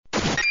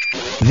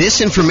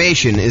This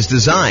information is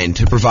designed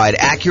to provide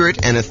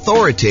accurate and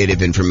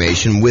authoritative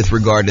information with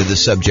regard to the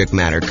subject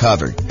matter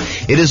covered.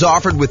 It is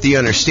offered with the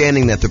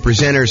understanding that the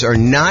presenters are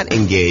not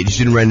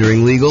engaged in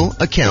rendering legal,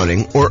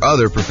 accounting, or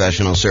other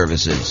professional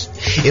services.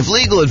 If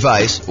legal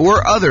advice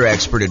or other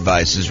expert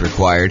advice is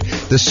required,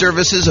 the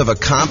services of a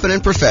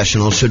competent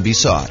professional should be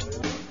sought.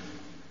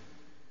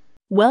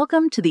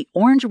 Welcome to the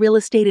Orange Real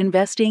Estate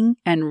Investing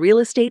and Real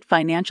Estate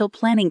Financial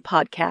Planning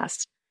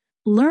Podcast.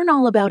 Learn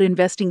all about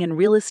investing in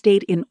real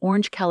estate in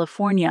Orange,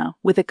 California,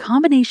 with a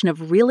combination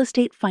of real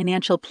estate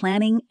financial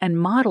planning and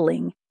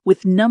modeling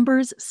with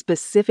numbers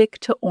specific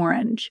to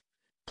Orange,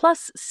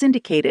 plus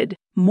syndicated,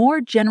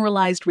 more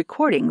generalized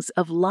recordings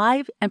of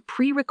live and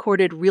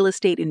pre-recorded real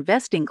estate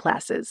investing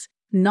classes,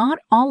 not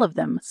all of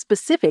them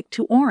specific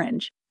to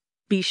Orange.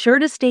 Be sure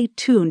to stay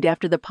tuned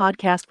after the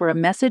podcast for a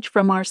message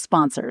from our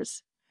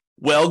sponsors.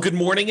 Well, good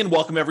morning and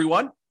welcome,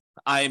 everyone.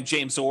 I am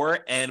James Orr,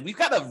 and we've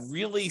got a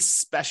really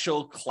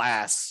special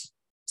class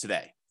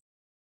today.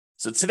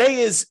 So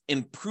today is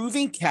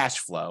improving cash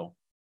flow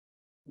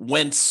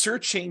when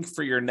searching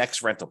for your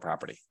next rental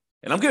property.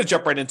 And I'm going to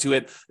jump right into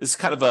it. This is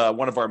kind of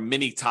one of our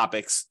mini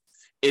topics.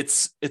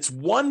 It's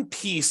one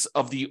piece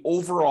of the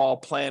overall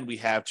plan we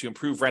have to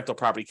improve rental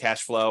property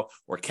cash flow,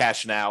 or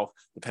cash now,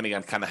 depending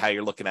on kind of how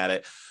you're looking at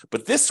it.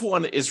 But this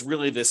one is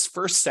really this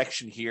first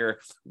section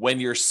here when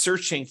you're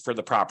searching for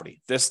the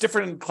property. There's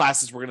different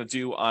classes we're going to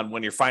do on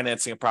when you're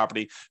financing a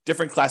property,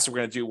 different classes we're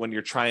going to do when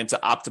you're trying to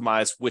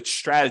optimize which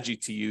strategy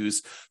to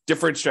use,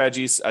 different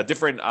strategies,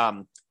 different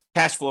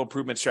cash flow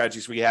improvement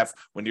strategies we have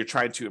when you're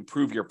trying to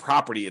improve your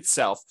property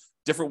itself.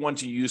 Different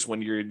ones you use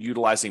when you're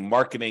utilizing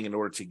marketing in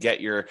order to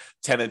get your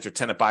tenant or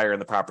tenant buyer in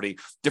the property,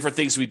 different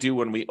things we do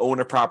when we own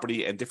a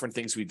property, and different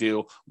things we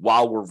do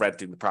while we're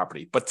renting the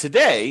property. But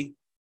today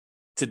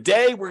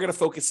we're going to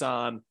focus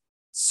on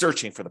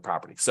searching for the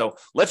property. So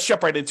let's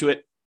jump right into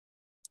it.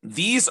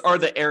 These are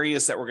the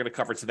areas that we're going to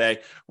cover today.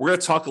 We're going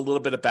to talk a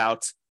little bit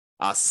about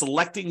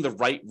selecting the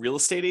right real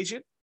estate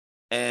agent.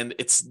 And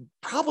it's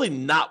probably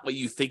not what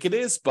you think it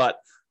is, but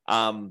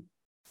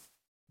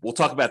we'll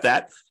talk about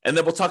that. And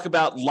then we'll talk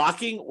about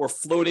locking or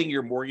floating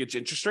your mortgage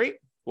interest rate.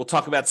 We'll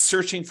talk about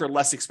searching for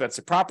less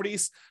expensive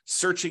properties,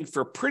 searching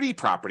for pretty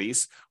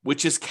properties,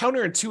 which is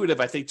counterintuitive,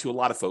 I think, to a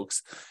lot of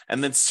folks.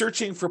 And then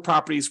searching for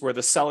properties where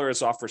the seller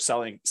is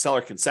offering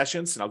seller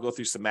concessions. And I'll go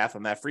through some math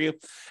on that for you.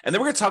 And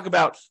then we're going to talk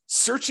about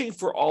searching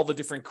for all the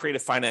different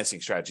creative financing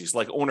strategies,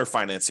 like owner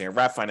financing or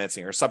wrap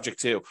financing or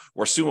subject to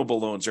or assumable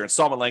loans or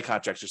installment land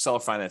contracts or seller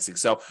financing.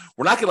 So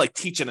we're not going to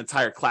teach an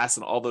entire class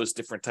on all those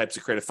different types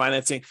of creative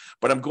financing,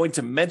 but I'm going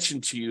to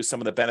mention to you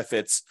some of the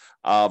benefits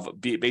of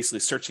basically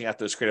searching out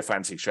those creative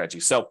financing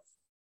strategies. So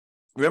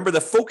remember,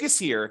 the focus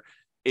here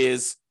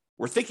is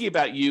we're thinking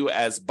about you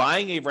as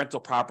buying a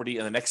rental property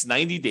in the next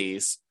 90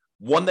 days,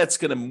 one that's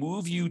going to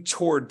move you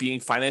toward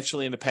being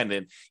financially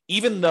independent,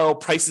 even though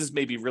prices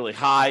may be really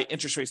high,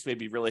 interest rates may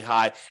be really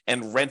high,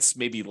 and rents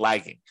may be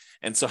lagging.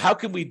 And so how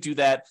can we do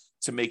that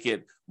to make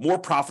it more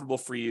profitable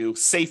for you,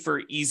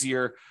 safer,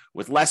 easier,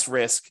 with less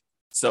risk?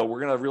 So we're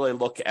going to really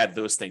look at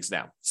those things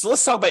now. So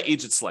let's talk about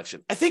agent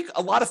selection. I think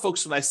a lot of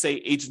folks, when I say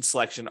agent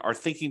selection, are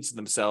thinking to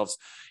themselves,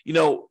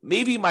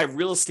 maybe my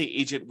real estate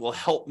agent will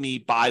help me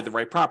buy the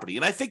right property.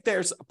 And I think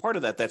there's a part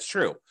of that that's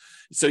true.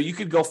 So you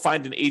could go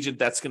find an agent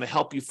that's going to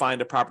help you find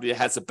a property that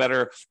has a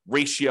better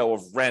ratio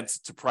of rent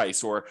to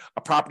price, or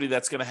a property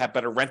that's going to have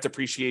better rent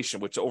appreciation,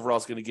 which overall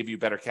is going to give you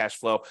better cash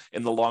flow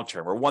in the long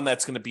term, or one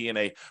that's going to be in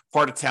a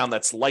part of town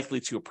that's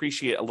likely to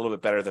appreciate a little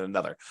bit better than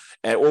another,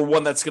 or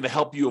one that's going to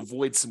help you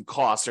avoid some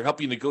costs or help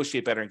you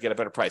negotiate better and get a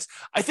better price.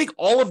 I think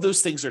all of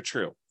those things are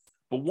true.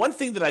 But one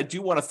thing that I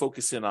do want to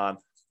focus in on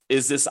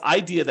is this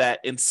idea that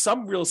in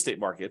some real estate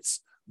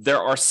markets, there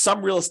are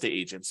some real estate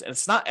agents, and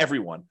it's not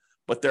everyone,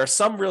 but there are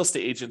some real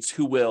estate agents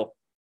who will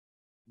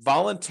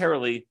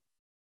voluntarily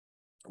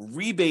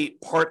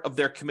rebate part of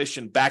their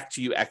commission back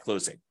to you at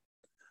closing.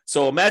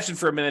 So imagine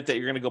for a minute that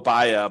you're going to go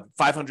buy a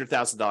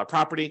 $500,000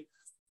 property,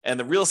 and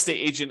the real estate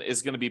agent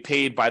is going to be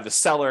paid by the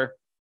seller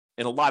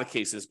in a lot of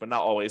cases, but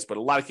not always, but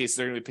a lot of cases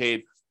they're going to be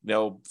paid,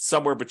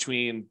 somewhere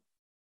between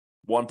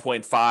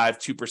 1.5%,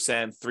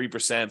 2%,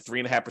 3%,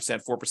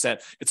 3.5%,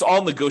 4%. It's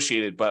all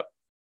negotiated, but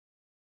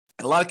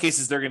in a lot of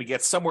cases, they're going to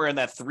get somewhere in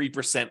that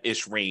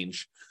 3%-ish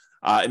range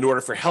in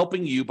order for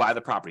helping you buy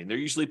the property. And they're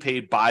usually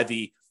paid by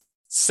the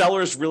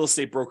seller's real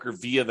estate broker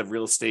via the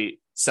real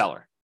estate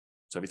seller.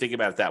 So if you think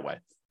about it that way.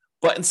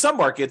 But in some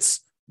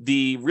markets,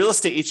 the real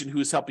estate agent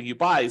who's helping you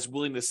buy is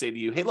willing to say to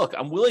you, hey, look,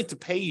 I'm willing to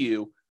pay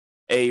you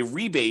a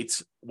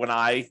rebate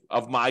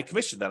of my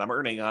commission that I'm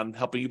earning on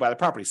helping you buy the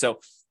property. So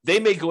they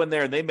may go in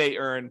there and they may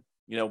earn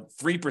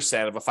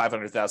 3% of a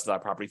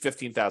 $500,000 property,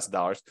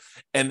 $15,000.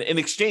 And in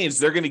exchange,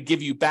 they're going to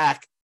give you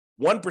back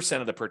 1%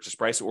 of the purchase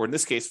price, or in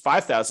this case,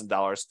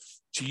 $5,000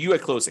 to you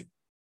at closing.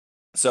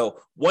 So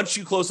once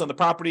you close on the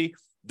property,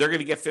 they're going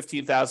to get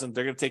 $15,000.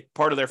 They're going to take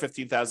part of their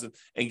 $15,000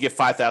 and give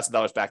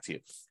 $5,000 back to you.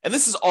 And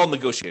this is all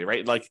negotiated,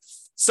 right? Like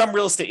some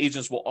real estate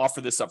agents will offer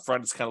this up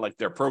front. It's kind of like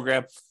their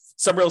program.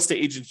 Some real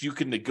estate agents, you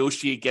can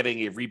negotiate getting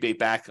a rebate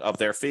back of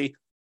their fee.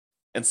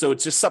 And so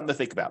it's just something to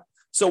think about.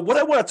 So what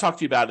I want to talk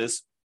to you about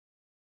is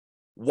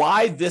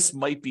why this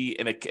might be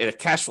in a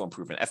cash flow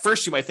improvement. At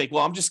first, you might think,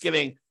 well, I'm just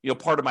getting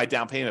part of my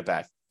down payment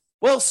back.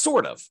 Well,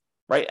 sort of,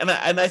 right? And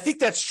I think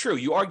that's true.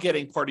 You are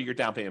getting part of your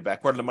down payment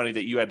back, part of the money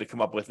that you had to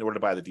come up with in order to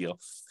buy the deal.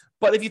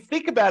 But if you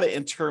think about it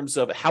in terms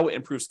of how it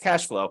improves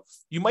cash flow,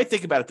 you might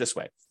think about it this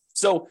way.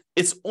 So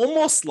it's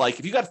almost like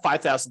if you got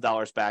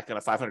 $5,000 back on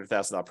a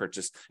 $500,000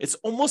 purchase, it's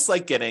almost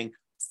like getting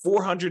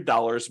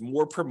 $400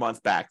 more per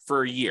month back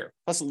for a year,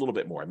 plus a little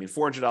bit more. I mean,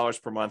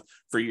 $400 per month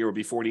for a year would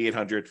be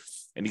 $4,800,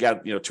 and you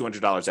got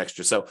 $200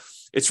 extra. So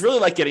it's really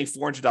like getting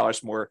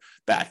 $400 more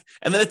back.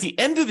 And then at the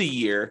end of the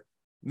year,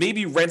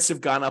 maybe rents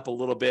have gone up a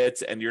little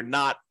bit, and you're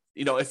not,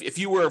 if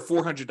you were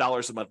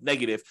 $400 a month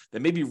negative,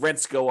 then maybe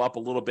rents go up a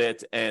little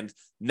bit, and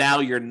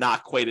now you're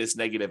not quite as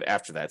negative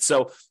after that.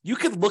 So you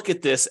could look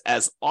at this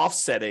as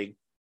offsetting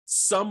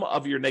some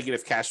of your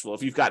negative cash flow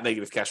if you've got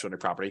negative cash flow on your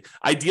property.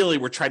 Ideally,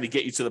 we're trying to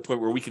get you to the point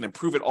where we can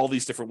improve it all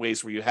these different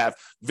ways where you have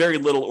very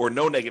little or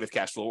no negative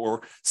cash flow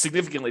or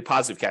significantly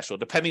positive cash flow,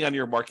 depending on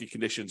your market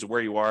conditions and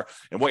where you are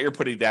and what you're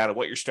putting down and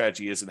what your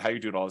strategy is and how you're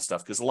doing all this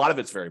stuff, because a lot of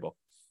it's variable.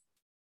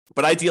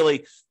 But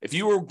ideally, if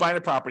you were buying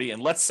a property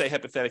and let's say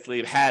hypothetically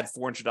it had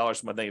 $400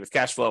 a month negative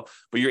cash flow,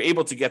 but you're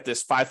able to get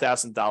this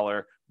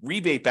 $5,000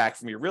 rebate back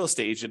from your real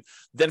estate agent,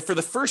 then for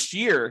the first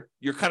year,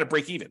 you're kind of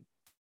break even.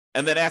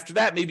 And then after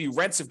that, maybe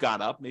rents have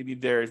gone up. Maybe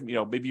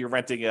maybe you're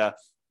renting a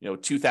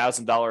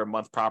 $2,000 a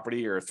month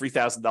property or a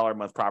 $3,000 a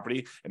month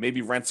property, and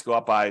maybe rents go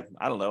up by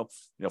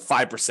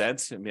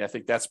 5%. I mean, I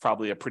think that's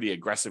probably a pretty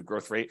aggressive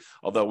growth rate,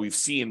 although we've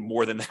seen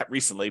more than that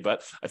recently.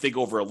 But I think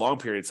over a long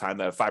period of time,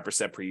 that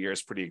 5% per year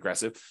is pretty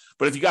aggressive.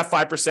 But if you got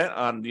 5%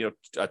 on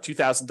a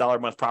 $2,000 a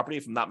month property,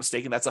 if I'm not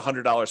mistaken, that's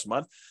 $100 a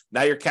month.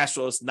 Now your cash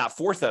flow is not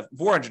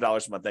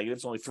 $400 a month negative;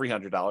 it's only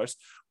 $300.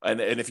 And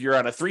if you're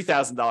on a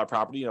 $3,000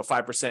 property,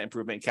 5%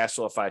 improvement in cash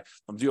flow. If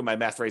I'm doing my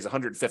math right, is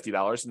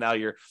 $150. Now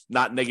you're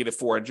not negative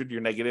 $400,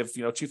 you're negative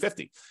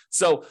 $250.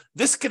 So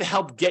this could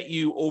help get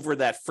you over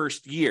that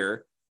first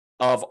year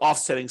of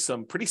offsetting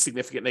some pretty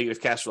significant negative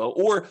cash flow.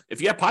 Or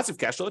if you have positive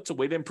cash flow, it's a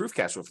way to improve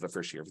cash flow for the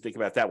first year, if you think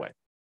about it that way.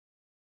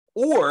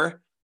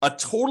 Or a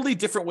totally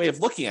different way of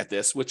looking at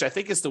this, which I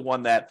think is the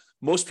one that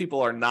most people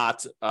are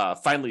not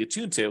finally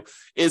attuned to,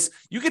 is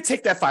you could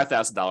take that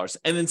 $5,000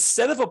 and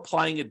instead of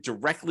applying it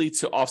directly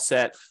to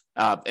offset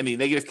any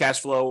negative cash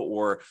flow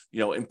or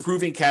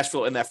improving cash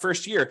flow in that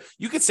first year,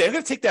 you could say, I'm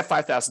going to take that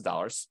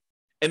 $5,000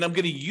 and I'm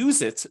going to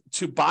use it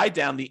to buy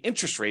down the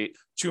interest rate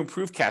to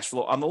improve cash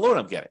flow on the loan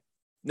I'm getting.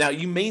 Now,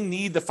 you may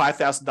need the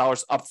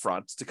 $5,000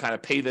 upfront to kind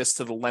of pay this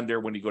to the lender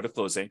when you go to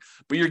closing,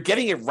 but you're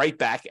getting it right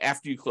back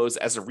after you close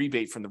as a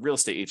rebate from the real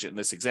estate agent in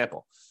this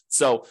example.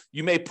 So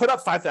you may put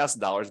up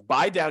 $5,000,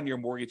 buy down your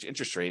mortgage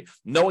interest rate,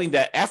 knowing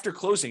that after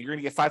closing, you're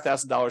going to get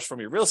 $5,000 from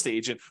your real estate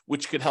agent,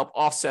 which could help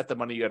offset the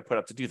money you had to put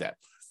up to do that.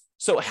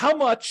 So how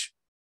much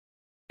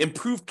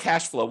improved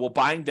cash flow will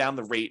buying down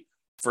the rate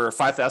for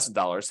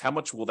 $5,000, how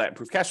much will that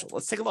improve cash flow?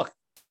 Let's take a look.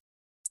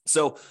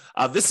 So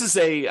this is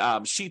a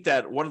sheet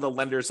that one of the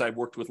lenders I've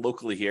worked with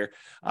locally here,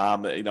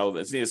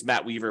 his name is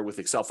Matt Weaver with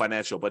Excel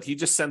Financial, but he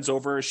just sends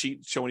over a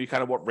sheet showing you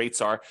kind of what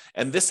rates are.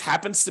 And this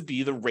happens to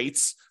be the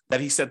rates that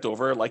he sent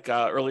over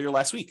earlier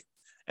last week.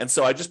 And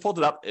so I just pulled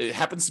it up. It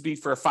happens to be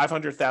for a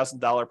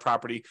 $500,000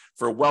 property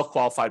for a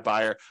well-qualified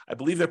buyer. I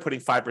believe they're putting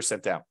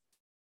 5% down.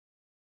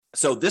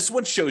 So this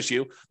one shows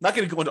you, I'm not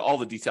going to go into all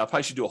the detail. I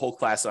probably should do a whole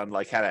class on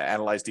how to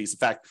analyze these. In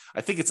fact,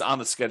 I think it's on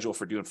the schedule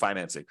for doing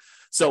financing.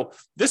 So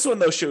this one,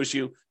 though, shows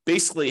you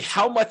basically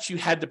how much you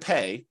had to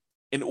pay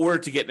in order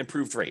to get an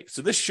improved rate.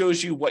 So this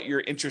shows you what your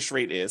interest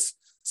rate is.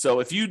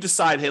 So if you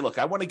decide, hey, look,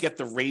 I want to get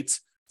the rate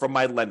from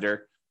my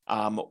lender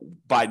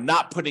by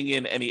not putting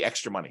in any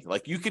extra money.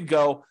 Like you could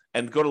go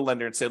to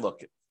lender and say,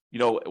 look,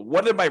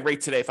 what is my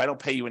rate today if I don't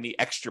pay you any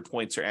extra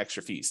points or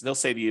extra fees? And they'll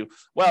say to you,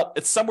 well,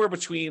 it's somewhere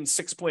between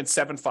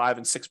 6.75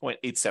 and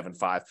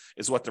 6.875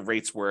 is what the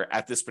rates were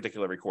at this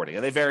particular recording.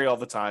 And they vary all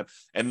the time.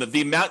 And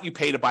the amount you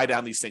pay to buy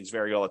down these things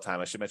vary all the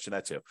time. I should mention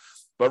that too.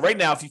 But right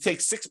now, if you take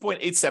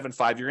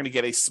 6.875, you're going to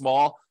get a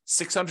small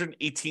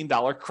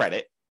 $618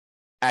 credit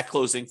at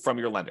closing from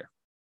your lender.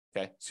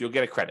 Okay, so you'll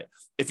get a credit.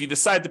 If you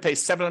decide to pay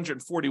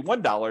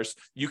 $741,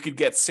 you could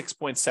get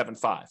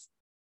 6.75.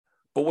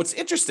 But what's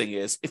interesting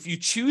is if you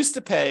choose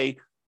to pay,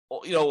 a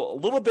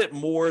little bit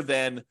more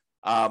than,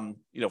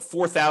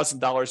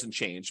 $4,000 and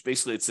change,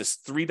 basically it's this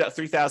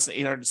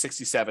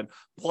 $3,867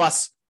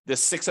 plus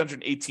this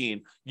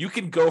 $618, you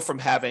can go from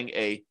having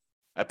a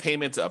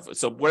payment of,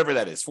 so whatever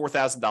that is,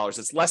 $4,000,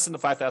 it's less than the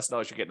 $5,000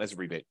 you're getting as a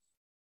rebate.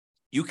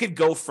 You could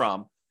go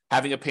from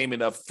having a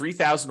payment of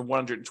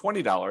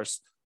 $3,120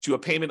 to a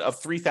payment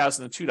of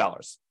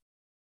 $3,002.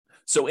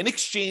 So in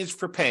exchange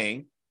for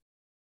paying,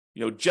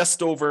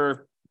 just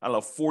over,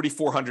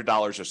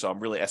 $4,400 or so, I'm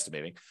really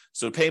estimating.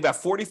 So paying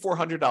about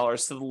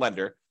 $4,400 to the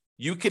lender,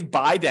 you can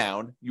buy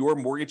down your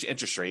mortgage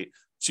interest rate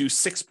to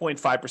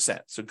 6.5%.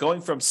 So going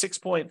from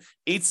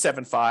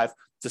 6.875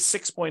 to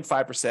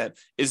 6.5%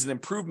 is an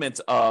improvement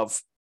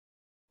of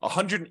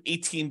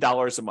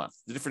 $118 a month,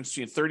 the difference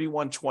between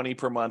 $3,120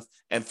 per month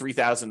and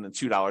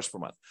 $3,002 per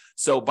month.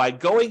 So by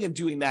going and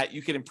doing that,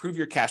 you can improve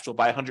your cash flow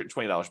by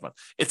 $120 a month.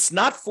 It's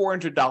not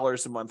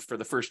 $400 a month for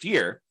the first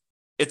year.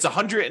 It's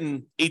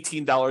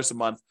 $118 a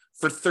month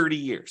for 30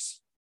 years.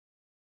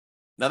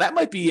 Now, that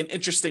might be an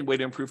interesting way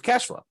to improve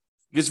cash flow.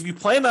 Because if you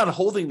plan on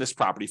holding this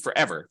property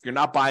forever, if you're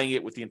not buying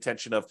it with the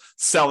intention of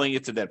selling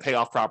it to then pay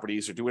off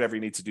properties or do whatever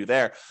you need to do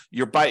there,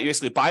 you're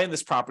basically buying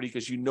this property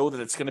because you know that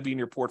it's going to be in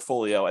your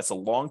portfolio as a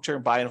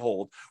long-term buy and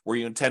hold where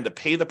you intend to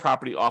pay the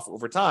property off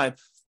over time,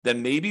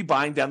 then maybe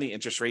buying down the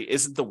interest rate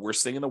isn't the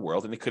worst thing in the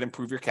world, and it could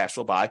improve your cash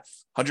flow by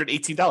 $118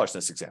 in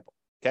this example.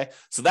 Okay,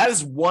 so that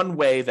is one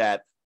way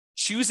that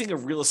choosing a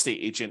real estate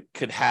agent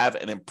could have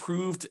an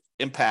improved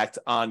impact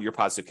on your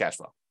positive cash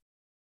flow.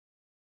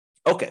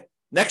 Okay,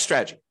 next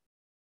strategy.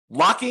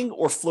 Locking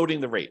or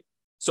floating the rate.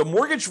 So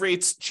mortgage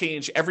rates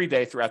change every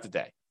day throughout the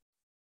day.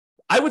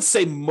 I would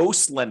say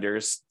most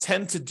lenders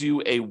tend to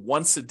do a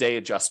once a day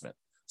adjustment.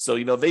 So,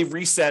 they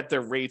reset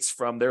their rates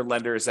from their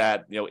lenders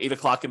at, 8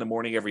 o'clock in the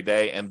morning every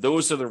day. And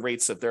those are the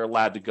rates that they're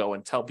allowed to go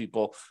and tell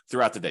people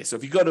throughout the day. So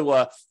if you go to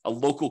a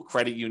local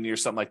credit union or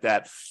something like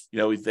that,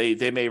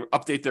 they may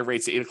update their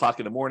rates at 8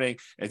 o'clock in the morning.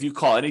 And if you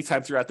call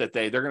anytime throughout that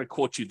day, they're going to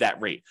quote you that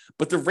rate.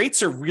 But the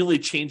rates are really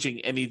changing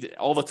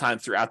all the time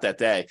throughout that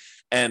day.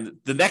 And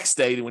the next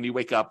day, when you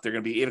wake up, they're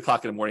going to be 8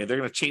 o'clock in the morning. They're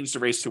going to change the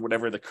rates to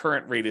whatever the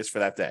current rate is for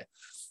that day.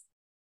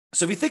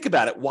 So if you think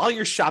about it, while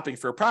you're shopping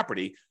for a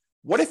property,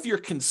 what if you're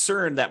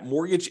concerned that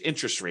mortgage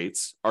interest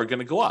rates are going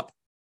to go up?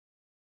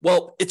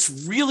 Well,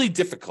 it's really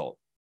difficult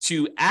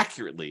to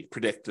accurately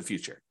predict the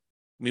future.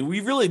 I mean,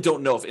 we really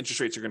don't know if interest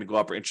rates are going to go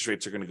up or interest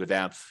rates are going to go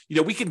down.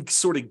 We can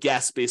sort of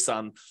guess based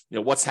on,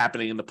 what's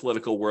happening in the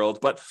political world,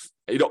 but,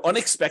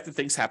 unexpected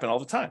things happen all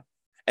the time.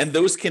 And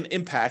those can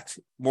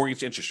impact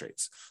mortgage interest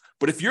rates.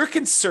 But if you're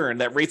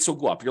concerned that rates will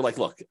go up, you're like,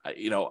 look,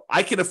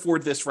 I can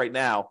afford this right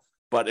now,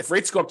 but if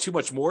rates go up too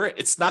much more,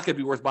 it's not going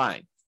to be worth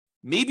buying.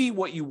 Maybe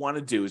what you want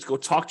to do is go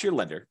talk to your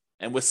lender.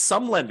 And with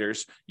some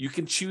lenders, you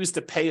can choose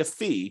to pay a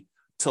fee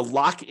to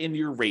lock in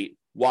your rate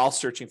while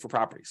searching for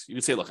properties. You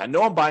can say, look, I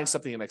know I'm buying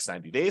something in the next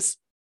 90 days.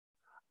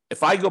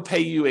 If I go pay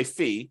you a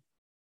fee,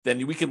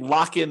 then we can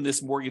lock in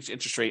this mortgage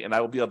interest rate and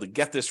I will be able to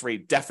get this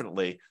rate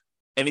definitely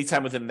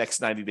anytime within the next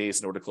 90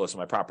 days in order to close on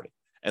my property.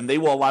 And they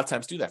will a lot of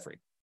times do that for you.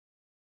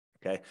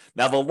 Okay.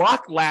 Now the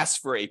lock lasts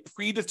for a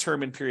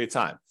predetermined period of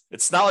time.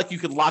 It's not like you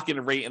could lock in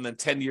a rate and then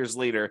 10 years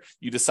later,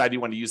 you decide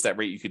you want to use that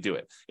rate, you could do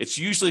it. It's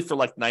usually for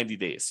like 90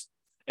 days.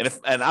 And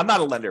I'm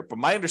not a lender, but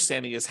my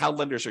understanding is how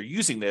lenders are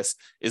using this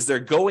is they're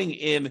going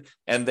in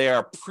and they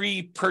are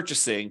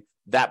pre-purchasing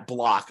that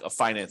block of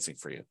financing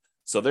for you.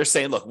 So they're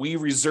saying, look, we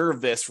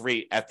reserve this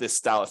rate at this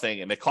style of thing,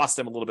 and it costs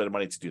them a little bit of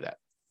money to do that.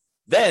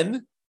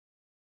 Then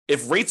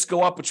if rates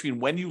go up between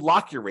when you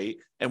lock your rate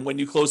and when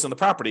you close on the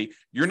property,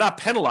 you're not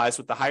penalized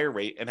with the higher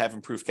rate and have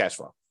improved cash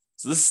flow.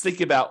 So this is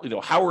thinking about,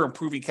 how we're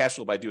improving cash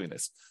flow by doing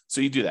this.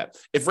 So you do that.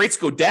 If rates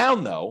go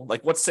down though,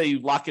 like let's say you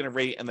lock in a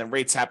rate and then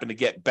rates happen to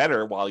get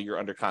better while you're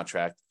under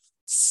contract,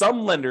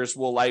 some lenders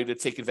will allow you to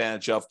take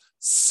advantage of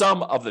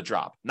some of the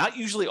drop, not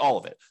usually all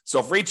of it. So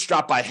if rates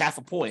drop by half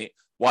a point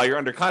while you're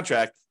under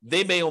contract,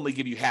 they may only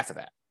give you half of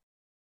that.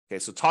 Okay,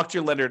 so talk to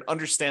your lender and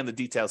understand the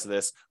details of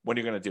this when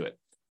you're going to do it.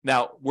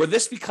 Now, where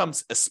this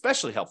becomes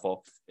especially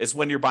helpful is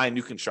when you're buying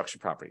new construction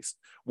properties,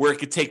 where it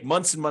could take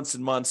months and months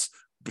and months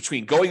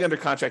between going under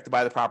contract to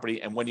buy the property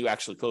and when you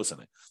actually close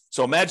on it.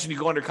 So imagine you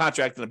go under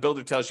contract and the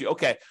builder tells you,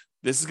 okay,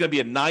 this is going to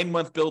be a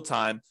 9-month build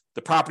time.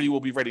 The property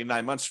will be ready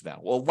 9 months from now.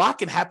 Well, a lot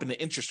can happen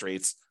to interest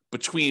rates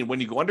between when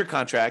you go under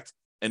contract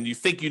and you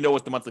think you know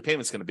what the monthly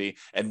payment is going to be,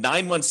 and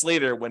 9 months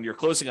later when you're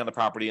closing on the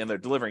property and they're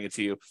delivering it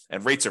to you,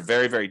 and rates are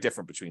very, very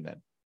different between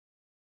then.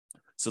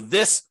 So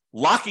this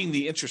locking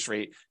the interest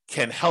rate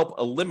can help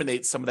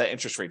eliminate some of that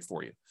interest rate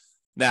for you.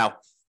 Now,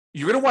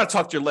 you're going to want to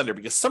talk to your lender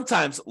because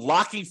sometimes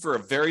locking for a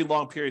very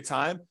long period of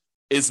time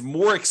is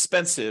more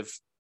expensive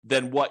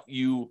than what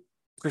you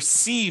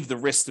perceive the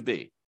risk to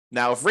be.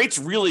 Now, if rates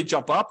really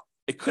jump up,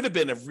 it could have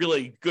been a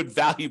really good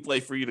value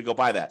play for you to go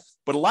buy that.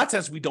 But a lot of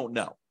times we don't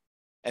know.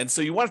 And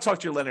so you want to talk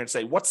to your lender and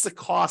say, what's the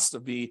cost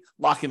of me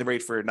locking the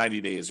rate for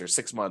 90 days or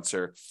 6 months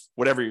or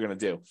whatever you're going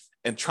to do,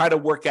 and try to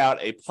work out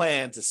a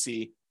plan to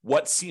see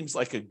what seems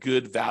like a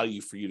good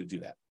value for you to do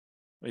that.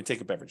 Let me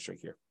take a beverage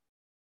drink here.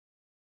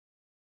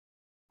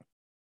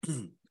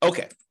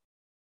 Okay.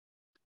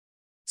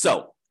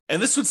 So,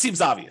 and this one seems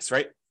obvious,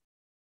 right?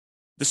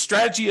 The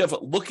strategy of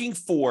looking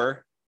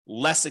for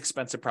less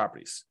expensive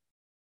properties.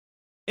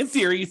 In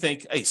theory, you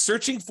think, hey,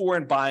 searching for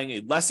and buying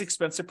a less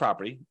expensive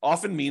property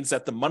often means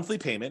that the monthly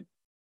payment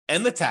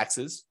and the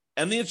taxes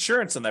and the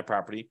insurance on that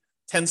property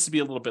tends to be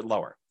a little bit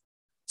lower.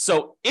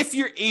 So if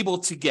you're able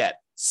to get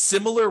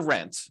similar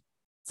rent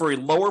for a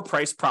lower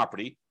priced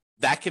property,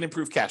 that can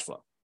improve cash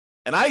flow.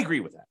 And I agree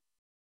with that.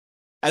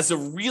 As a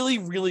really,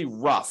 really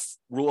rough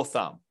rule of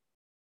thumb,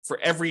 for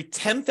every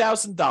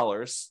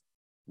 $10,000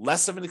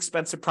 less of an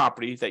expensive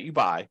property that you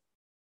buy,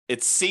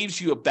 it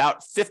saves you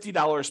about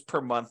 $50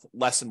 per month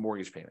less in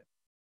mortgage payment.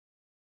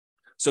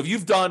 So if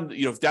you've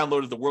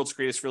downloaded the world's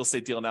greatest real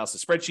estate deal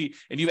analysis spreadsheet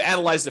and you've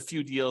analyzed a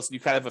few deals and you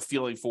kind of have a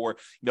feeling for,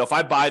 if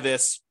I buy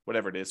this,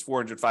 whatever it is,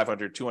 400,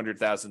 500,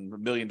 200,000, $1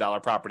 million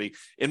property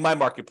in my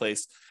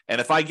marketplace, and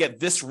if I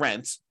get this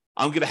rent,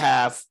 I'm going to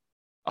have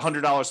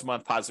 $100 a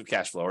month positive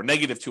cash flow or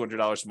negative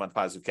 $200 a month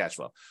positive cash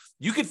flow.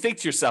 You could think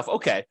to yourself,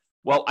 okay,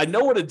 well, I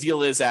know what a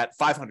deal is at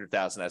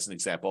 $500,000 as an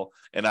example,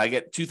 and I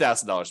get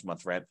 $2,000 a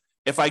month rent.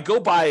 If I go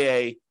buy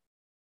a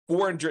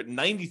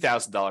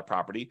 $490,000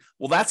 property,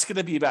 well, that's going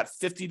to be about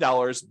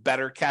 $50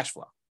 better cash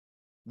flow.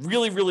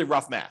 Really, really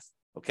rough math.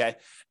 Okay.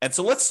 And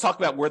so let's talk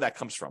about where that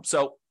comes from.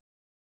 So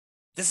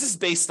this is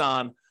based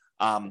on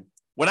I'll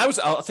tell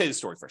you the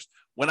story first.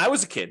 When I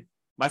was a kid,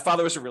 my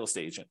father was a real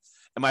estate agent.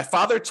 And my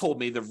father told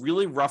me the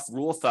really rough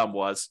rule of thumb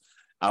was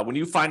when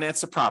you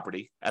finance a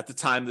property, at the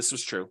time this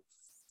was true,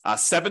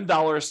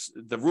 $7,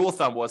 the rule of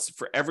thumb was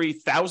for every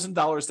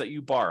 $1,000 that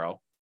you borrow,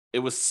 it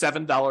was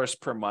 $7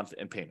 per month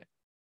in payment.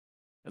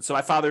 And so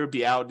my father would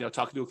be out,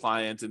 talking to a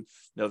client, and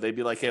they'd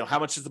be like, "Hey, how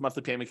much is the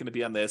monthly payment going to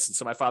be on this?" And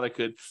so my father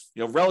could,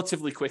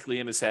 relatively quickly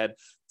in his head,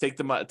 take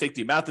the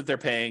amount that they're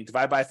paying,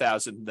 divide by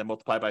 1,000, and then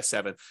multiply by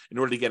 7 in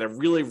order to get a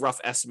really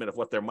rough estimate of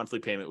what their monthly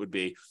payment would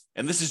be.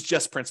 And this is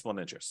just principal and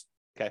interest.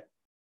 Okay.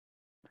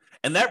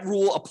 And that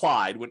rule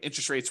applied when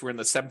interest rates were in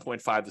the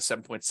 7.5 to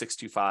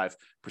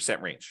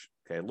 7.625% range.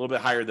 Okay, a little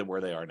bit higher than where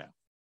they are now.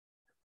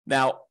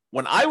 Now,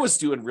 when I was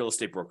doing real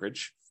estate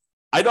brokerage,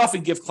 I'd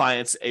often give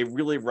clients a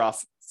really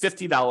rough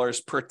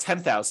 $50 per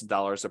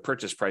 $10,000 of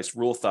purchase price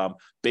rule of thumb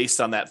based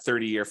on that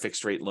 30-year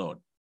fixed rate loan.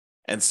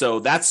 And so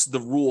that's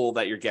the rule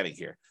that you're getting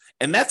here.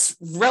 And that's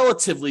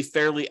relatively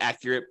fairly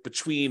accurate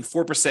between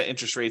 4%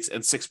 interest rates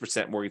and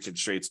 6% mortgage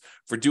interest rates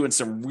for doing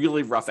some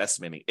really rough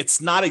estimating. It's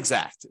not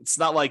exact. It's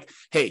not like,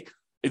 hey,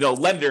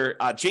 lender,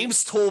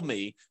 James told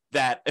me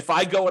that if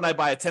I go and I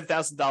buy a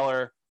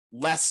 $10,000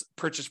 less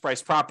purchase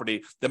price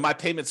property, then my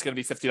payment's going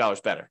to be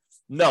 $50 better.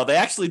 No, they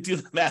actually do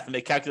the math and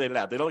they calculate it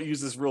out. They don't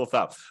use this rule of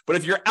thumb. But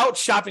if you're out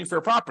shopping for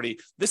a property,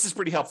 this is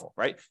pretty helpful,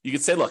 right? You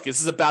can say, look, this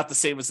is about the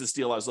same as this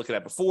deal I was looking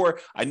at before.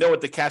 I know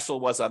what the cash flow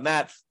was on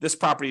that. This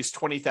property is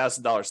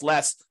 $20,000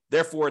 less.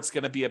 Therefore, it's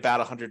going to be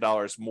about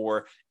 $100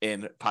 more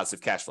in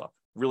positive cash flow.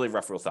 Really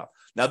rough rule of thumb.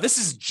 Now, this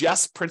is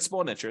just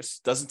principal and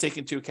interest. Doesn't take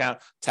into account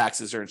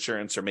taxes or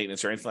insurance or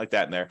maintenance or anything like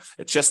that in there.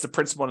 It's just the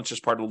principal and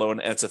interest part of the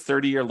loan, and it's a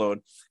 30-year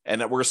loan.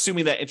 And we're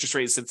assuming that interest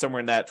rate is somewhere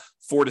in that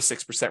 4 to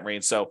 6%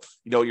 range. So,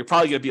 you're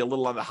probably going to be a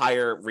little on the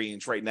higher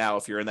range right now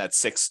if you're in that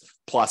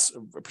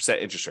 6+%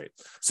 interest rate.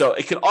 So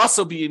it can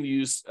also be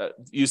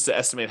used to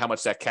estimate how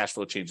much that cash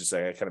flow changes.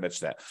 I kind of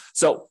mentioned that.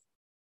 So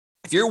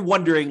if you're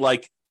wondering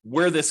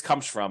where this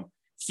comes from,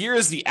 here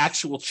is the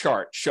actual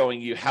chart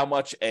showing you how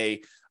much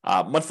a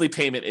monthly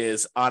payment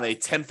is on a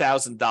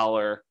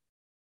 $10,000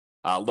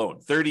 loan,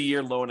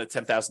 30-year loan at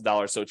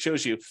 $10,000. So it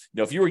shows you,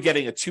 if you were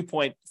getting a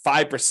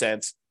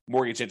 2.5%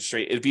 mortgage interest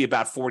rate, it'd be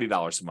about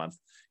 $40 a month.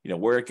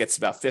 Where it gets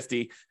about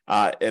 50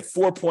 at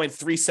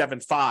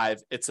 4.375,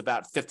 it's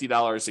about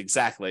 $50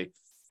 exactly.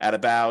 At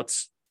about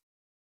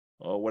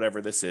whatever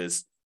this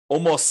is,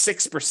 almost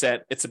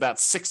 6%, it's about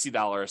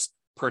 $60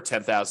 per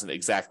 10,000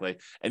 exactly.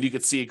 And you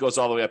can see it goes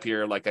all the way up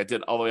here, like I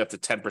did, all the way up to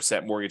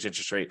 10% mortgage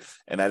interest rate.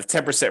 And at a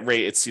 10%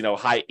 rate, it's,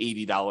 high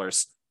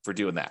 $80 for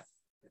doing that.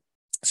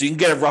 So you can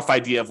get a rough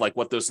idea of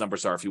what those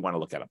numbers are if you want to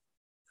look at them.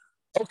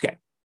 Okay.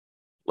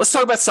 Let's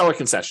talk about seller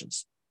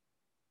concessions.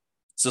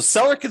 So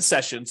seller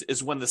concessions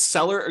is when the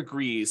seller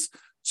agrees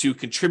to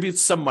contribute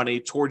some money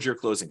towards your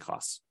closing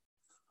costs.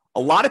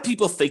 A lot of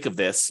people think of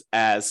this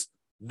as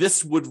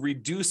this would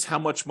reduce how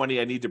much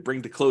money I need to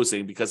bring to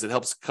closing because it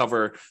helps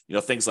cover,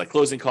 things like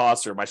closing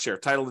costs or my share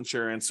of title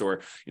insurance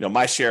or,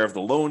 my share of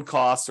the loan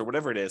costs or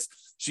whatever it is.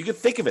 So you can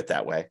think of it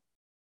that way.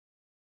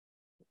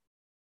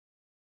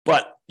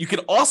 But you can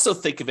also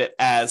think of it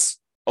as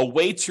a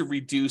way to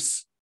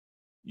reduce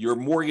your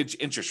mortgage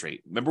interest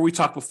rate. Remember we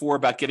talked before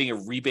about getting a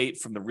rebate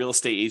from the real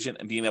estate agent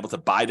and being able to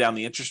buy down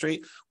the interest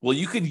rate? Well,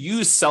 you could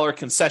use seller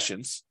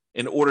concessions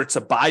in order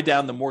to buy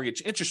down the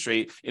mortgage interest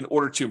rate in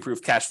order to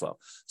improve cash flow.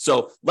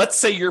 So let's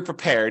say you're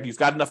prepared, you've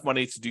got enough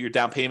money to do your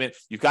down payment,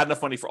 you've got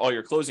enough money for all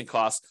your closing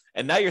costs,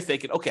 and now you're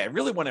thinking, okay, I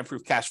really want to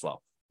improve cash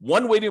flow.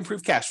 One way to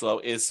improve cash flow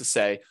is to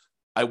say,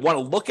 I want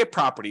to look at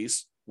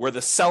properties where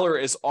the seller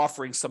is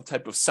offering some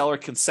type of seller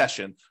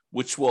concession,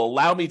 which will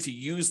allow me to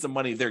use the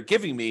money they're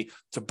giving me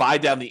to buy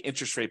down the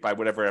interest rate by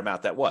whatever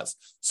amount that was.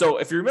 So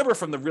if you remember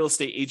from the real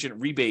estate agent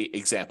rebate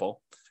example,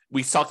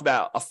 we talked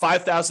about a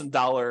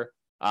 $5,000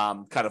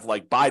 kind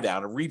of buy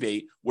down, a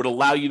rebate would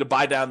allow you to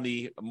buy down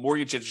the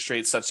mortgage interest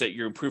rate such that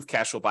you improve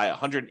cash flow by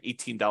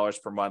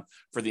 $118 per month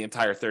for the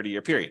entire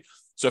 30-year period.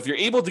 So if you're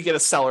able to get a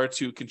seller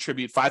to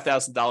contribute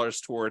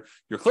 $5,000 toward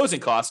your closing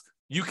costs,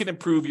 you can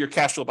improve your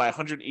cash flow by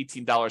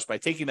 $118 by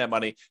taking that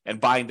money and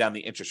buying down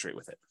the interest rate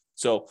with it.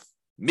 So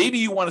maybe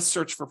you want to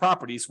search for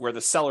properties where the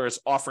seller is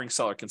offering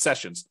seller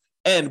concessions.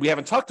 And we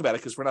haven't talked about it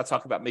because we're not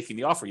talking about making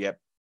the offer yet.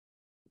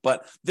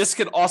 But this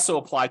can also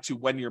apply to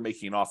when you're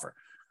making an offer.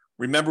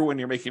 remember when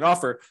you're making an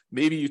offer,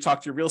 maybe you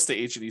talk to your real estate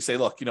agent and you say,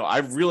 look,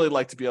 I'd really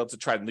like to be able to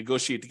try to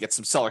negotiate to get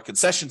some seller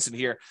concessions in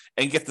here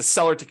and get the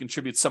seller to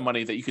contribute some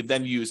money that you could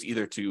then use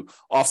either to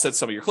offset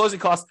some of your closing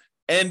costs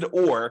and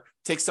or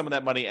take some of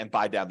that money and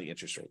buy down the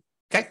interest rate.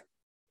 Okay.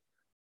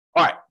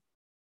 All right.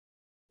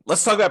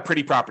 Let's talk about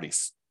pretty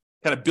properties,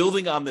 kind of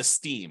building on this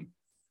theme.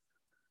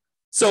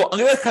 So I'm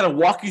going to kind of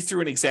walk you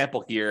through an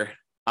example here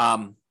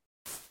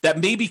that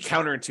may be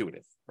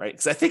counterintuitive, right?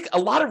 Because I think a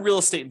lot of real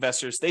estate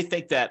investors, they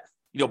think that,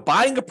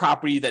 buying a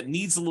property that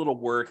needs a little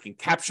work and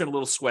capturing a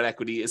little sweat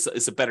equity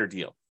is a better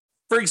deal.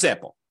 For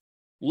example,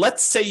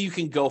 let's say you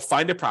can go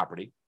find a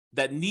property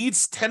that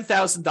needs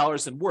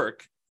 $10,000 in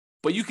work,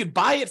 but you can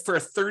buy it for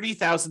a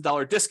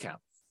 $30,000 discount.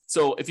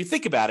 So if you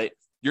think about it,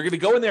 you're going to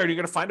go in there and you're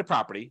going to find a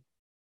property.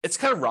 It's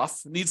kind of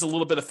rough, needs a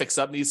little bit of fix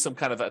up, needs some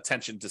kind of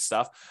attention to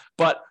stuff.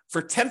 But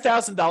for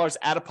 $10,000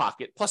 out of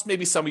pocket, plus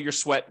maybe some of your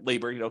sweat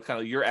labor, kind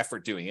of your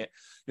effort doing it,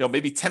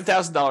 maybe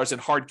 $10,000 in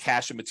hard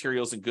cash and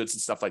materials and goods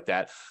and stuff like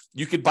that,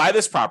 you could buy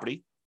this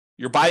property.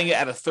 You're buying it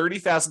at a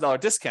 $30,000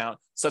 discount,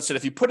 such that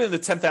if you put in the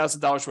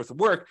 $10,000 worth of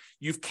work,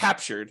 you've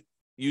captured,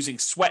 using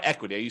sweat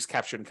equity, I use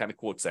captured in kind of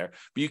quotes there,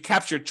 but you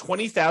captured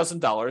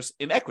 $20,000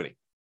 in equity.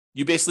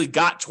 You basically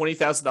got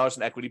 $20,000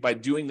 in equity by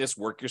doing this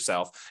work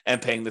yourself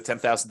and paying the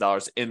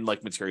 $10,000 in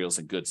like materials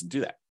and goods and do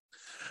that.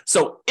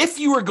 So if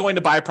you were going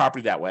to buy a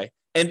property that way,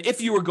 and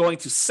if you were going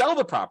to sell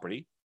the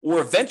property or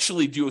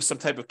eventually do some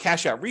type of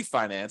cash out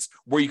refinance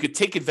where you could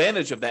take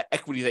advantage of that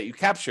equity that you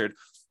captured,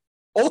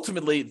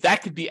 ultimately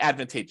that could be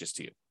advantageous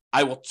to you.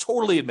 I will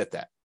totally admit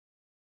that.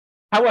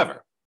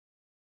 However,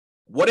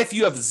 what if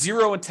you have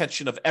zero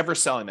intention of ever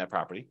selling that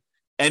property?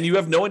 And you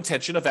have no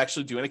intention of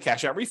actually doing a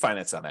cash out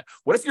refinance on that?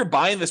 What if you're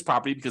buying this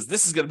property because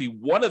this is going to be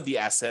one of the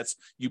assets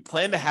you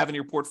plan to have in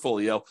your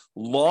portfolio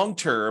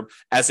long-term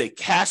as a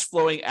cash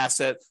flowing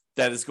asset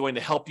that is going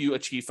to help you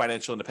achieve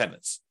financial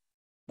independence?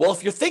 Well,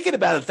 if you're thinking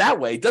about it that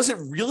way, does it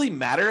really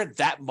matter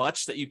that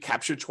much that you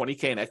captured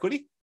 $20K in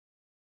equity?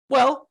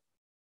 Well,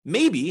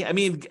 maybe. I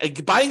mean,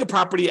 buying a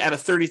property at a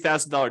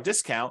 $30,000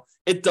 discount,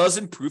 it does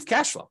improve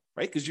cash flow,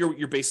 right? Because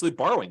you're basically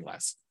borrowing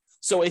less.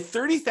 So a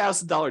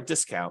 $30,000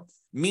 discount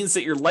means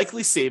that you're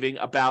likely saving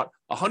about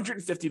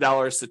 $150 to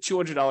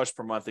 $200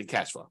 per month in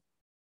cash flow.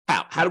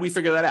 How do we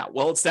figure that out?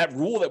 Well, it's that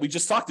rule that we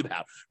just talked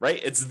about,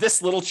 right? It's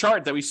this little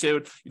chart that we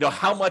showed,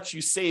 how much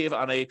you save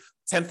on a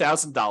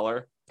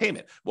 $10,000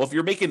 payment. Well, if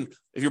you're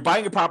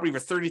buying a property for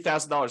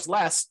 $30,000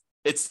 less,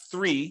 it's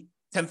three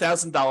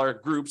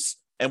 $10,000 groups.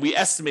 And we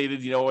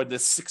estimated, in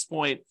this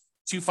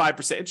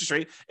 6.25% interest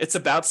rate, it's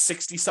about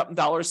 $60-something,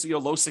 low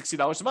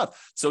 $60 a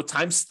month. So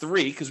times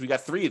three, because we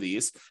got three of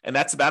these, and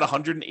that's about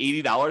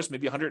 $180,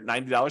 maybe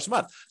 $190 a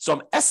month. So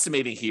I'm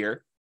estimating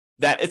here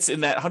that it's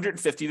in that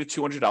 $150 to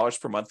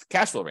 $200 per month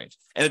cash flow range.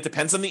 And it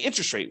depends on the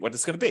interest rate, what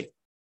it's going to be,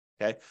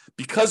 okay?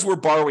 Because we're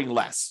borrowing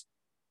less,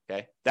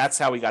 okay? That's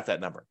how we got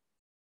that number.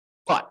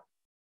 But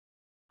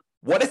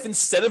what if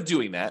instead of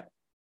doing that,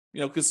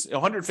 because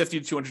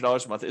 $150 to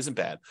 $200 a month isn't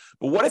bad.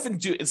 But what if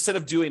instead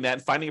of doing that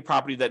and finding a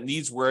property that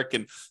needs work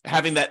and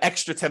having that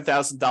extra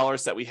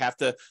 $10,000 that we have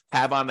to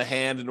have on the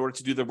hand in order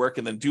to do the work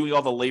and then doing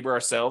all the labor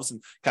ourselves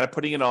and kind of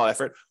putting in all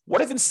effort,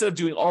 what if instead of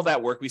doing all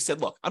that work, we said,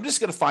 look, I'm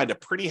just going to find a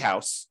pretty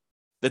house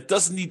that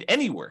doesn't need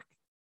any work.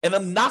 And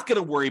I'm not going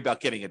to worry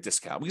about getting a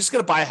discount. I'm just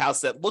going to buy a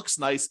house that looks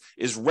nice,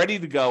 is ready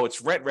to go,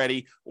 it's rent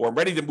ready, or I'm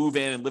ready to move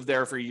in and live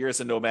there for years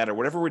and no matter,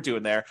 whatever we're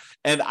doing there.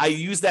 And I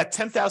use that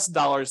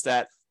 $10,000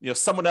 that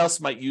someone else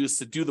might use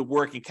to do the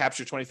work and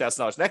capture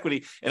 $20,000 in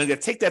equity. And I'm going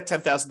to take that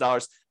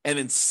 $10,000 and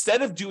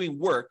instead of doing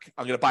work,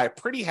 I'm going to buy a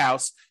pretty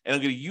house and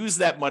I'm going to use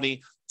that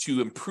money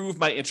to improve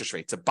my interest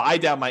rate, to buy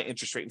down my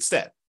interest rate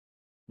instead.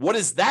 What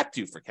does that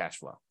do for cash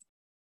flow?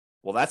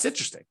 Well, that's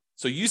interesting.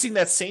 So using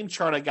that same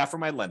chart I got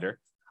from my lender,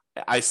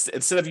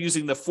 instead of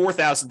using the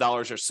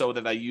 $4,000 or so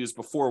that I used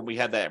before we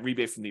had that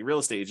rebate from the real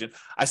estate agent,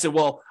 I said,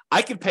 well,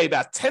 I can pay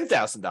about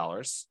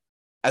 $10,000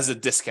 as a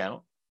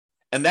discount.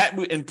 And that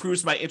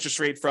improves my interest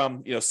rate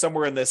from,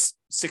 somewhere in this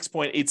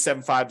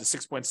 6.875 to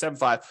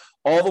 6.75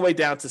 all the way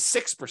down to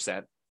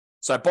 6%.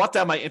 So I bought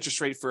down my interest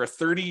rate for a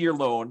 30-year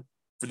loan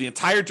for the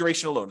entire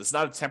duration of the loan. It's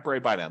not a temporary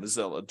buy down. This is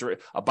a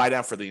buy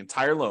down for the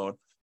entire loan.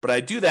 But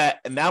I do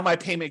that, and now my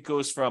payment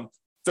goes from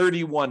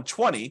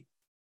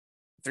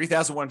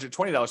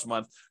 $3,120 a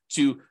month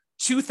to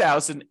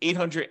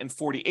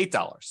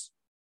 $2,848,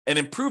 an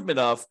improvement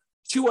of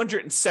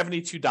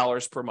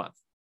 $272 per month.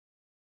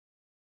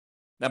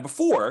 Now,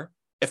 before,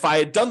 if I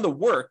had done the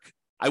work,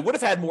 I would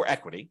have had more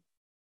equity.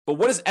 But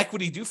what does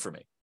equity do for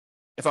me?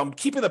 If I'm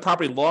keeping the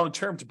property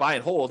long-term to buy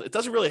and hold, it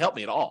doesn't really help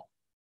me at all,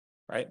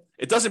 right?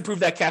 It does improve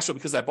that cash flow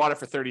because I bought it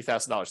for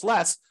 $30,000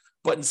 less.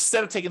 But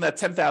instead of taking that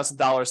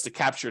 $10,000 to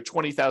capture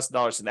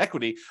 $20,000 in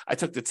equity, I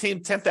took the same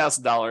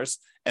 $10,000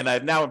 and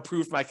I've now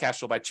improved my cash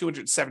flow by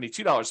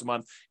 $272 a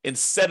month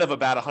instead of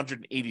about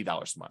 $180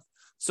 a month.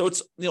 So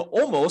it's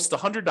almost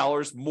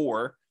 $100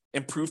 more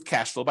improved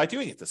cash flow by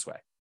doing it this way.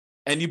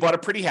 And you bought a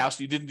pretty house,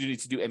 you didn't need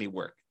to do any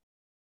work.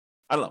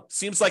 I don't know.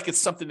 Seems like it's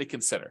something to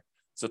consider.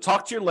 So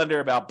talk to your lender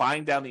about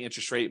buying down the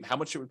interest rate and how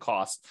much it would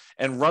cost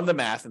and run the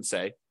math and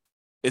say,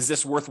 Is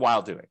this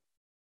worthwhile doing?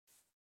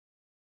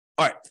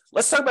 All right,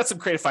 let's talk about some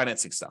creative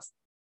financing stuff.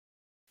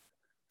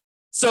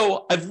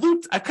 So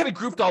I've kind of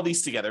grouped all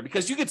these together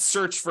because you could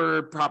search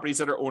for properties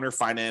that are owner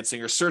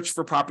financing, or search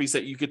for properties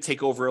that you could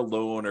take over a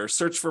loan, or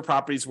search for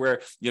properties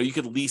where you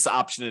could lease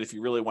option it if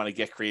you really want to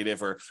get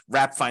creative, or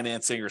wrap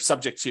financing, or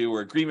subject to, or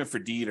agreement for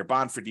deed, or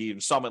bond for deed,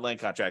 installment land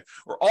contract,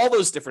 or all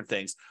those different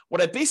things. What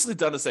I've basically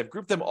done is I've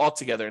grouped them all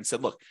together and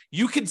said, look,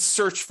 you can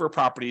search for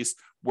properties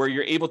where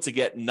you're able to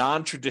get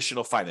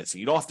non-traditional financing.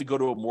 You don't have to go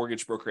to a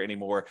mortgage broker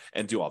anymore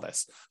and do all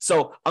this.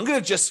 So I'm going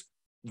to just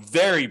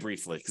very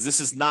briefly, because this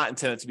is not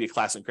intended to be a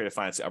class in creative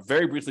financing, I'll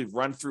very briefly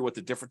run through what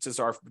the differences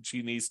are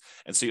between these,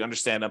 and so you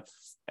understand them,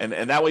 and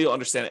that way you'll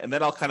understand it. And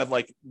then I'll kind of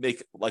like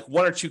make like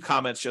one or two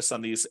comments just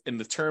on these in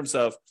the terms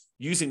of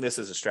using this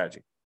as a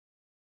strategy.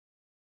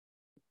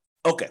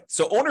 Okay,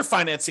 so owner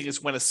financing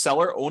is when a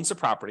seller owns a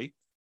property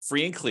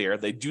free and clear.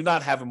 They do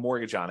not have a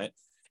mortgage on it,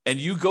 and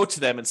you go to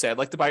them and say, I'd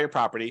like to buy your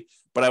property,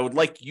 but I would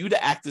like you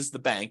to act as the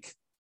bank.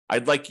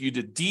 I'd like you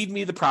to deed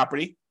me the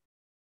property,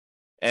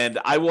 and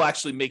I will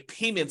actually make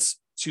payments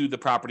to the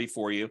property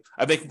for you.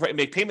 I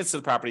make payments to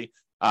the property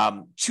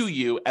to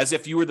you as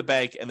if you were the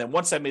bank. And then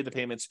once I made the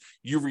payments,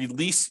 you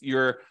release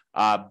your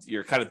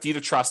kind of deed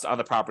of trust on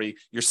the property,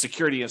 your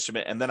security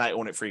instrument, and then I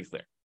own it free and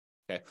clear.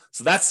 Okay,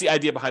 so that's the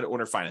idea behind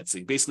owner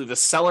financing. Basically, the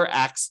seller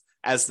acts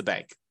as the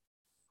bank.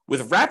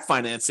 With wrap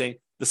financing,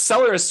 the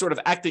seller is sort of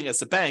acting as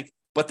the bank,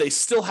 but they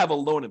still have a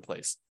loan in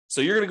place. So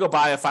you're going to go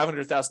buy a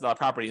 $500,000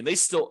 property, and they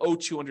still owe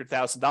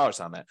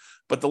 $200,000 on that.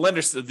 But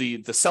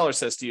the seller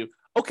says to you,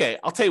 okay,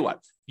 I'll tell you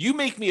what, you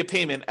make me a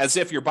payment as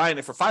if you're buying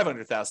it for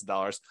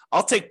 $500,000.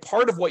 I'll take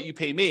part of what you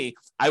pay me.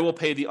 I will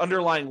pay the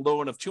underlying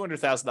loan of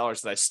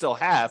 $200,000 that I still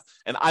have,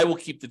 and I will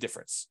keep the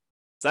difference.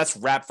 So that's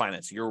wrap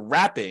financing. You're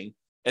wrapping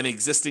an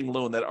existing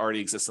loan that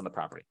already exists on the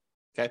property.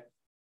 Okay.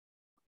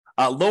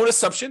 Loan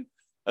assumption.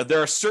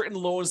 There are certain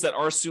loans that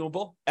are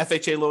assumable,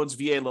 FHA loans,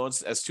 VA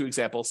loans, as two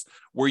examples,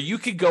 where you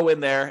could go in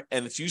there,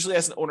 and it's usually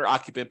as an owner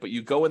occupant, but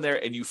you go in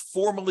there and you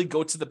formally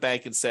go to the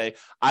bank and say,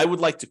 I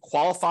would like to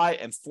qualify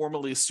and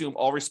formally assume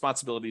all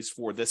responsibilities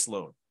for this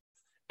loan.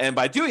 And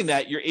by doing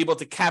that, you're able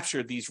to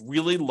capture these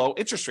really low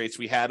interest rates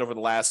we had over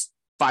the last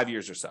 5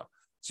 years or so.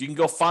 So you can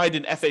go find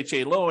an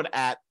FHA loan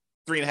at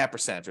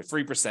 3.5% or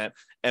 3%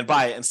 and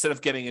buy it instead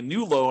of getting a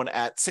new loan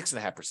at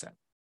 6.5%.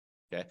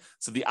 Okay,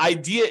 so the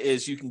idea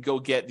is you can go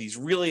get these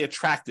really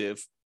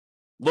attractive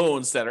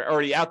loans that are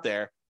already out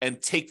there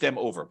and take them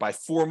over by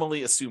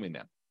formally assuming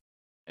them.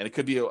 And it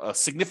could be a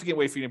significant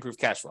way for you to improve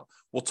cash flow.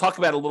 We'll talk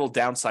about a little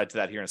downside to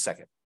that here in a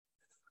second.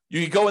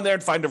 You can go in there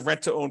and find a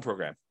rent-to-own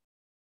program.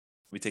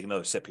 Let me take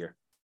another sip here.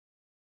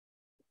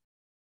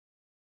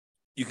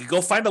 You can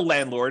go find a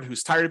landlord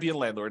who's tired of being a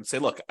landlord and say,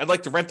 look, I'd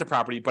like to rent the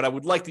property, but I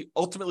would like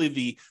ultimately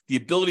the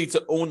ability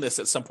to own this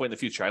at some point in the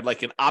future. I'd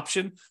like an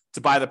option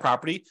to buy the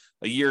property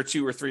a year or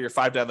 2 or 3 or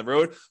 5 down the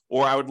road,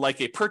 or I would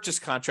like a purchase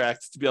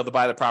contract to be able to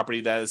buy the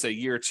property that is a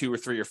year or 2 or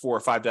 3 or 4 or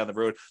 5 down the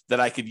road that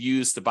I could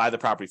use to buy the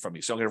property from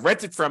you. So I'm going to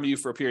rent it from you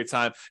for a period of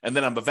time, and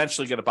then I'm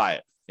eventually going to buy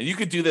it. And you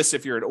could do this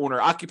if you're an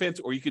owner occupant,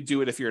 or you could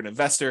do it if you're an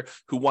investor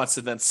who wants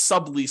to then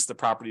sublease the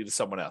property to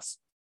someone else.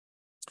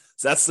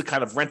 So that's the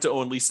kind of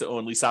rent-to-own, lease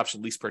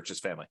option, lease purchase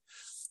family.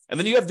 And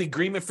then you have the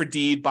agreement for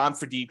deed, bond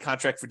for deed,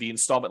 contract for deed,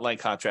 installment land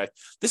contract.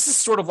 This is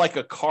sort of like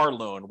a car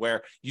loan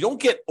where you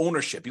don't get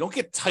ownership. You don't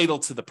get title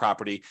to the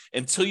property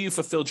until you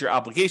fulfilled your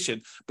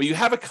obligation, but you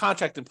have a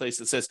contract in place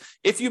that says,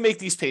 if you make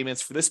these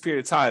payments for this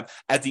period of time,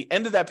 at the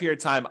end of that period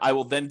of time, I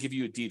will then give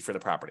you a deed for the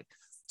property.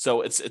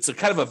 So it's a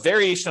kind of a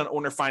variation on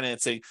owner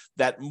financing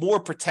that more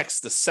protects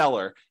the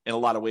seller in a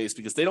lot of ways,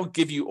 because they don't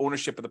give you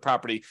ownership of the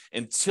property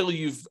until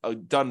you've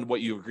done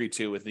what you agreed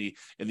to in the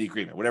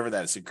agreement, whatever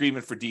that is,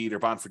 agreement for deed or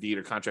bond for deed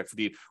or contract for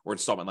deed or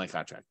installment land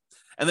contract.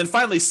 And then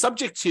finally,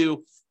 subject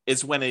to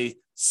is when a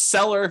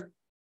seller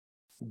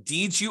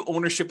deeds you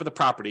ownership of the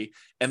property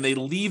and they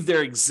leave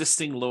their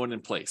existing loan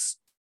in place.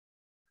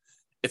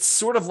 It's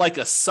sort of like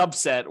a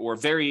subset or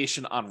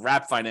variation on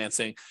wrap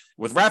financing.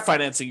 With wrap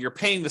financing, you're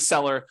paying the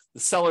seller. The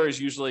seller is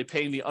usually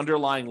paying the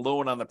underlying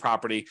loan on the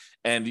property,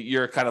 and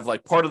you're kind of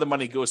like part of the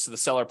money goes to the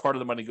seller, part of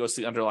the money goes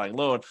to the underlying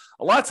loan.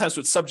 A lot of times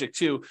with subject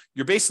to,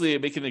 you're basically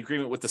making an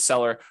agreement with the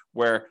seller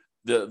where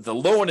the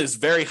loan is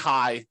very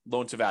high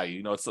loan to value.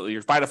 You know, it's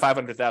you're buying a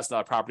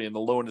 $500,000 property and the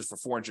loan is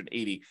for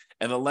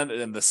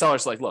 $480,000, and the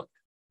seller's like, look,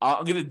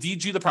 I'm going to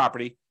deed you the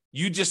property.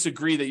 You just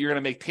agree that you're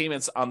going to make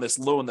payments on this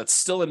loan that's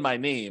still in my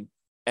name,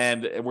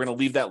 and we're going to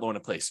leave that loan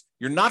in place.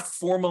 You're not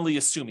formally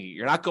assuming it.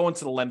 You're not going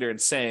to the lender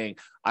and saying,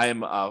 I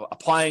am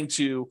applying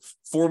to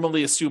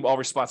formally assume all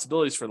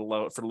responsibilities for the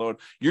loan.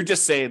 You're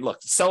just saying,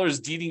 look, the seller is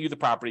deeding you the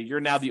property. You're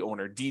now the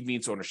owner. Deed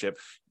means ownership.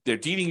 They're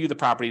deeding you the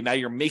property. Now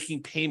you're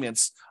making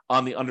payments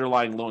on the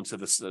underlying loan to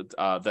this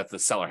that the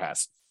seller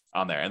has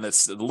on there. And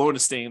the loan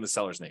is staying in the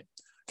seller's name.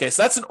 Okay,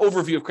 so that's an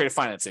overview of creative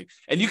financing.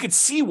 And you can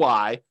see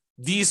why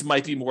these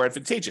might be more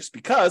advantageous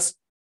because,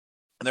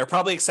 and there are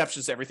probably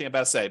exceptions to everything I'm about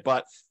to say,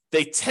 but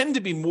they tend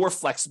to be more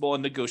flexible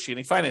in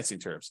negotiating financing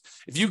terms.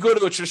 If you go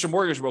to a traditional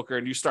mortgage broker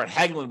and you start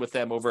haggling with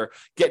them over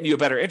getting you a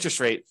better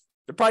interest rate,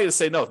 They're probably going to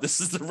say, no, this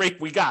is the rate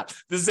we got.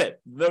 This is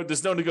it. No,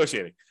 there's no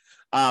negotiating.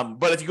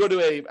 But if you go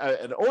to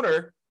an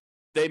owner,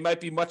 they might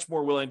be much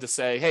more willing to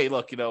say, hey,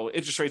 look,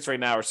 interest rates right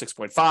now are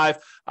 6.5,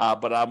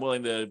 but I'm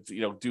willing to,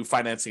 do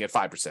financing at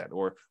 5%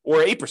 or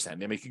 8%. I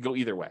mean, it could go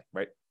either way,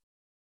 right?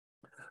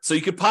 So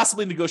you could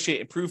possibly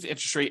negotiate improved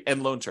interest rate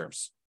and loan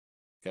terms.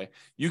 Okay.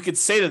 You could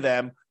say to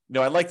them,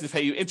 I'd like to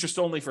pay you interest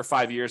only for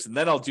 5 years, and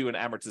then I'll do an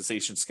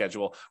amortization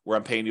schedule where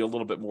I'm paying you a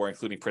little bit more,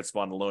 including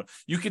principal on the loan.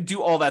 You could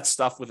do all that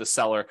stuff with a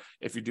seller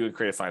if you're doing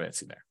creative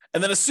financing there.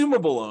 And then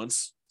assumable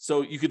loans.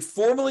 So you could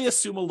formally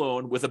assume a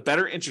loan with a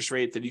better interest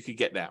rate than you could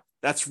get now.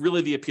 That's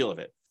really the appeal of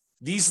it.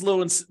 These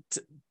loans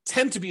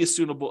tend to be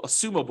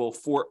assumable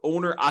for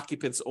owner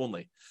occupants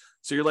only.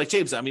 So you're like,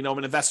 James, I'm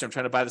an investor. I'm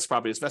trying to buy this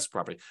property as investment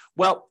property.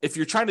 Well, if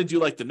you're trying to do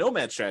like the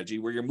nomad strategy,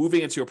 where you're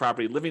moving into a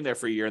property, living there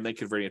for a year, and then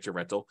converting it to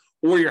rental,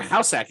 or you're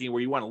house hacking, where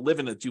you want to live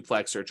in a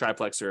duplex or a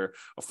triplex or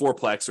a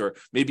fourplex, or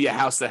maybe a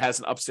house that has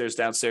an upstairs,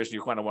 downstairs, and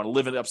you kind of want to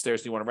live in the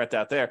upstairs and you want to rent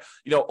out there,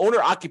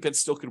 owner occupants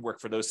still could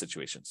work for those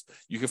situations.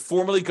 You could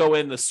formally go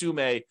in and assume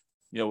a,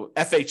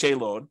 FHA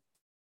loan.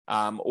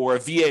 Or a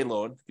VA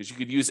loan, because you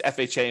could use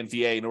FHA and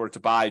VA in order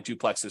to buy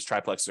duplexes,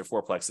 triplexes, or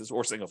fourplexes,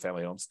 or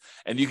single-family homes.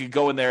 And you could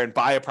go in there and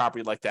buy a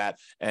property like that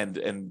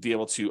and be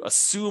able to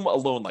assume a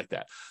loan like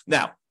that.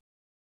 Now,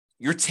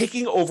 you're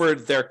taking over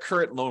their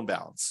current loan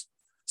balance.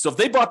 So if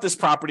they bought this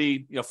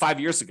property, 5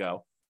 years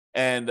ago,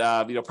 and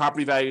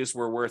property values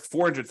were worth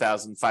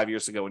 $400,000 5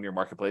 years ago in your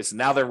marketplace, and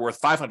now they're worth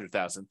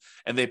 $500,000,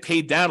 and they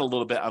paid down a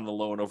little bit on the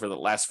loan over the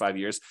last 5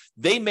 years,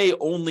 they may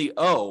only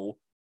owe,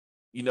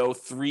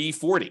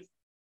 $340.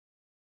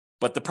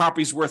 But the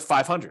property's worth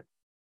 $500.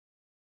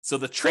 So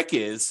the trick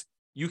is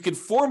you can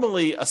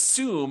formally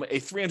assume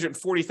a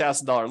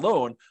 $340,000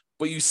 loan,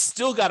 but you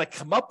still got to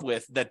come up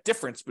with that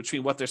difference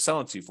between what they're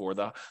selling to you for,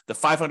 the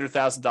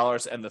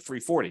 $500,000 and the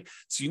 $340.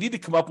 So you need to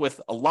come up with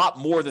a lot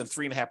more than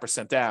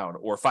 3.5% down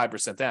or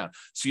 5% down.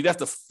 So you have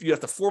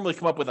to formally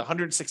come up with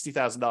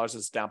 $160,000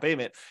 as down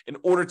payment in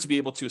order to be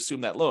able to assume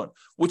that loan,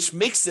 which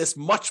makes this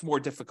much more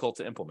difficult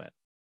to implement.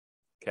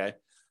 Okay.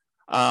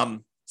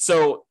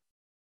 So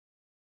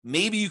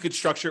maybe you could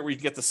structure it where you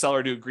can get the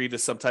seller to agree to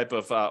some type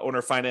of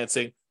owner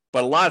financing,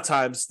 but a lot of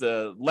times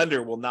the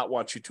lender will not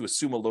want you to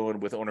assume a loan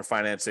with owner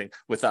financing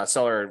with a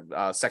seller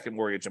second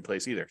mortgage in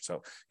place either.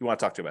 So you want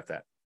to talk to about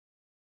that.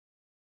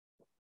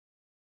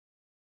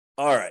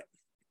 All right.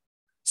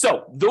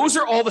 So those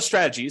are all the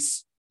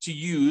strategies to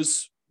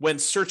use when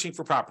searching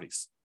for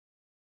properties.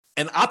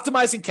 And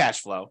optimizing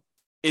cash flow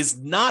is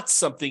not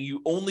something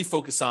you only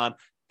focus on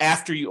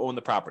after you own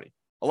the property.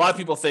 A lot of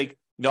people think,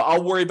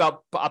 I'll worry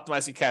about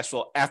optimizing cash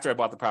flow after I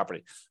bought the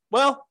property.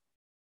 Well,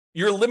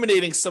 you're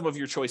eliminating some of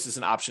your choices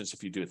and options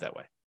if you do it that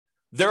way.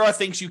 There are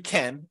things you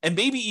can and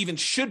maybe even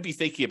should be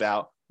thinking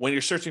about when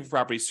you're searching for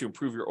properties to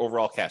improve your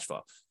overall cash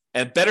flow.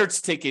 And better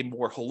to take a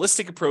more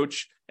holistic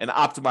approach and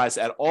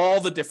optimize at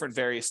all the different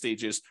various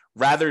stages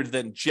rather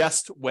than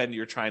just when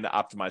you're trying to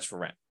optimize for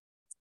rent.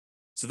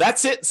 So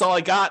that's it. That's all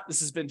I got. This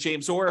has been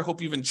James Orr. I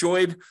hope you've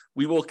enjoyed.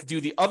 We will do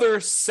the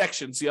other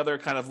sections, the other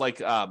kind of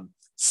like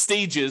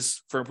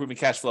stages for improving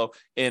cash flow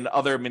in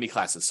other mini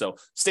classes. So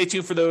stay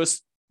tuned for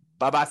those.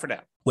 Bye-bye for now.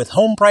 With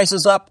home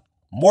prices up,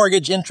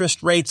 mortgage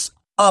interest rates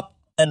up,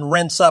 and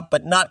rents up,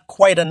 but not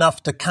quite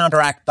enough to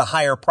counteract the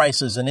higher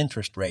prices and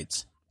interest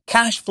rates,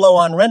 cash flow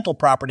on rental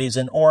properties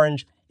in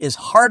Orange is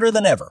harder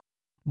than ever.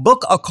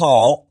 Book a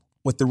call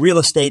with the Real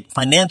Estate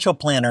Financial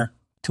Planner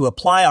to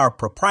apply our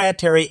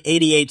proprietary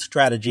 88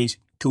 strategies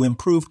to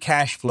improve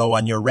cash flow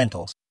on your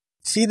rentals.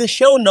 See the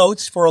show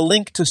notes for a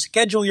link to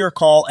schedule your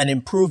call and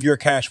improve your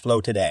cash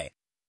flow today.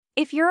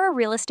 If you're a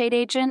real estate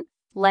agent,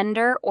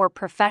 lender, or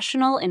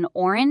professional in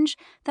Orange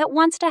that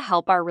wants to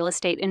help our real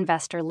estate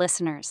investor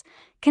listeners,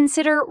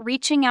 consider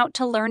reaching out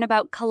to learn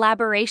about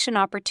collaboration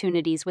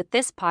opportunities with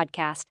this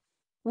podcast.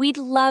 We'd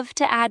love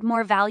to add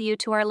more value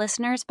to our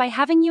listeners by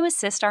having you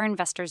assist our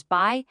investors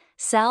buy,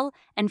 sell,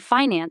 and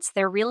finance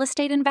their real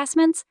estate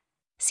investments.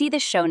 See the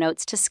show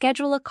notes to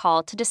schedule a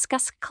call to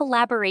discuss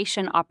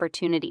collaboration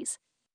opportunities.